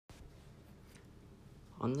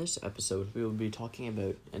On this episode, we will be talking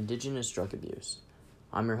about Indigenous drug abuse.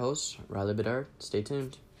 I'm your host, Riley Bedard. Stay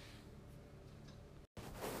tuned.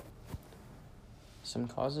 Some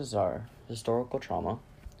causes are historical trauma,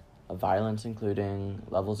 of violence including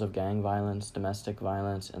levels of gang violence, domestic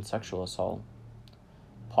violence, and sexual assault,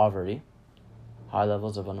 poverty, high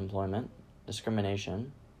levels of unemployment,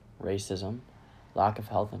 discrimination, racism, lack of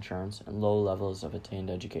health insurance, and low levels of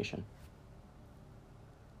attained education.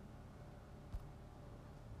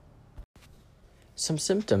 Some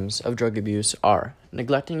symptoms of drug abuse are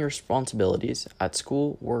neglecting your responsibilities at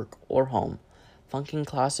school, work, or home, flunking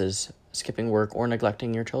classes, skipping work, or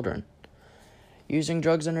neglecting your children, using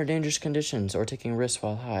drugs under dangerous conditions or taking risks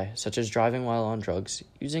while high, such as driving while on drugs,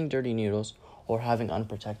 using dirty needles, or having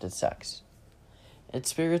unprotected sex,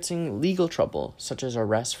 experiencing legal trouble, such as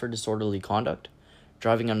arrest for disorderly conduct,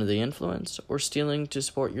 driving under the influence, or stealing to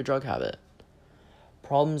support your drug habit,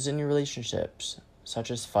 problems in your relationships,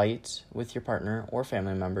 such as fights with your partner or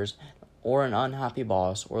family members, or an unhappy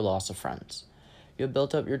boss or loss of friends. You have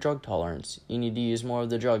built up your drug tolerance. You need to use more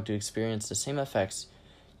of the drug to experience the same effects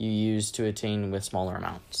you use to attain with smaller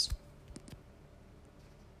amounts.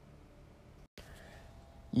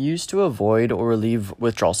 Use to avoid or relieve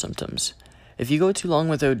withdrawal symptoms. If you go too long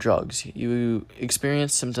without drugs, you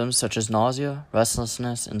experience symptoms such as nausea,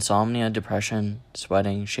 restlessness, insomnia, depression,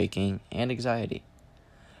 sweating, shaking, and anxiety.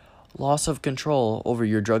 Loss of control over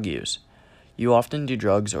your drug use. You often do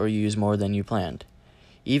drugs or use more than you planned.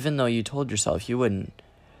 Even though you told yourself you wouldn't,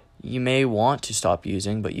 you may want to stop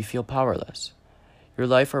using, but you feel powerless. Your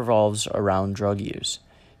life revolves around drug use.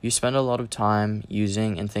 You spend a lot of time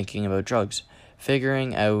using and thinking about drugs,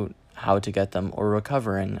 figuring out how to get them or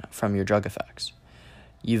recovering from your drug effects.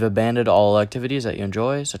 You've abandoned all activities that you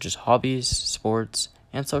enjoy, such as hobbies, sports,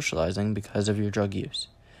 and socializing because of your drug use.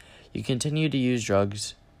 You continue to use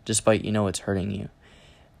drugs despite you know it's hurting you.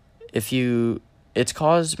 It's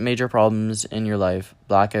caused major problems in your life: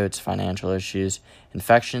 blackouts, financial issues,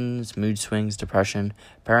 infections, mood swings, depression,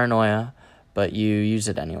 paranoia, but you use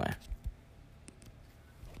it anyway.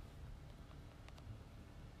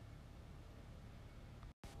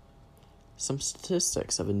 Some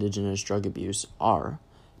statistics of Indigenous drug abuse are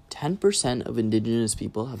 10% of Indigenous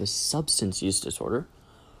people have a substance use disorder,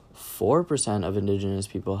 4% of Indigenous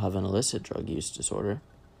people have an illicit drug use disorder,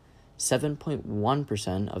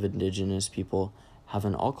 7.1% of Indigenous people have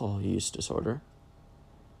an alcohol use disorder,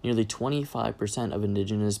 nearly 25% of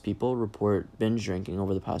Indigenous people report binge drinking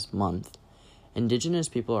over the past month. Indigenous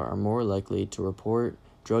people are more likely to report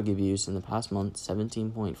drug abuse in the past month,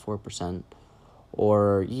 17.4%,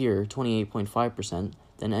 or year, 28.5%,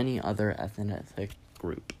 than any other ethnic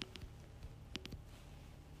group.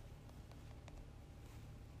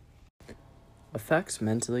 Effects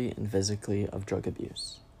mentally and physically of drug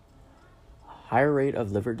abuse. Higher rate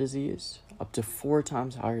of liver disease, up to 4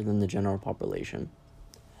 times higher than the general population.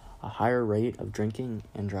 A higher rate of drinking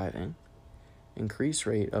and driving. Increased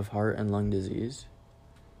rate of heart and lung disease.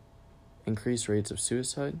 Increased rates of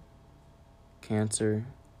suicide, cancer,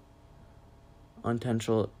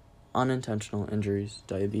 unintentional injuries,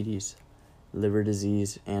 diabetes, liver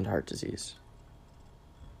disease, and heart disease.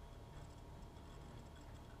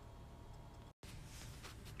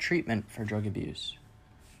 Treatment for drug abuse.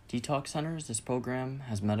 Detox centers. This program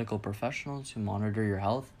has medical professionals who monitor your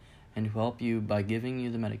health and who help you by giving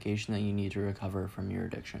you the medication that you need to recover from your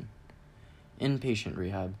addiction. Inpatient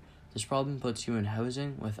rehab. This problem puts you in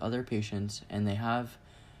housing with other patients, and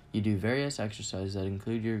you do various exercises that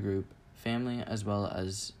include your group, family, as well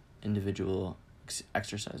as individual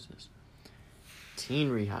exercises. Teen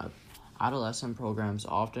rehab. Adolescent programs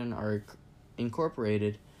often are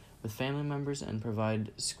incorporated with family members and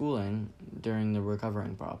provide schooling during the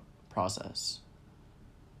recovering process.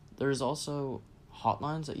 There's also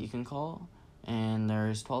hotlines that you can call, and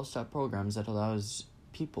there's 12-step programs that allows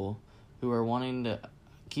people who are wanting to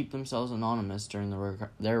keep themselves anonymous during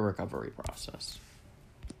their recovery process.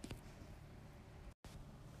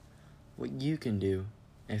 What you can do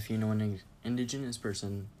if you know an Indigenous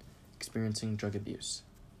person experiencing drug abuse.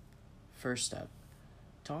 First step,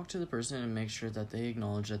 talk to the person and make sure that they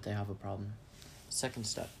acknowledge that they have a problem. Second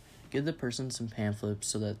step, give the person some pamphlets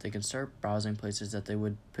so that they can start browsing places that they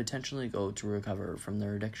would potentially go to recover from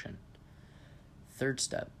their addiction. Third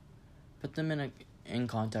step, put them in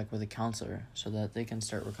contact with a counselor so that they can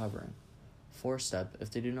start recovering. Fourth step,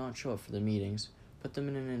 if they do not show up for the meetings, put them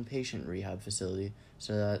in an inpatient rehab facility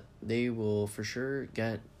so that they will for sure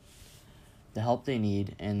get the help they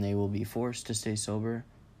need, and they will be forced to stay sober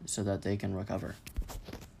so that they can recover.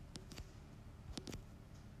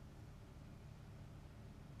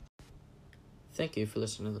 Thank you for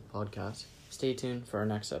listening to the podcast. Stay tuned for our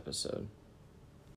next episode.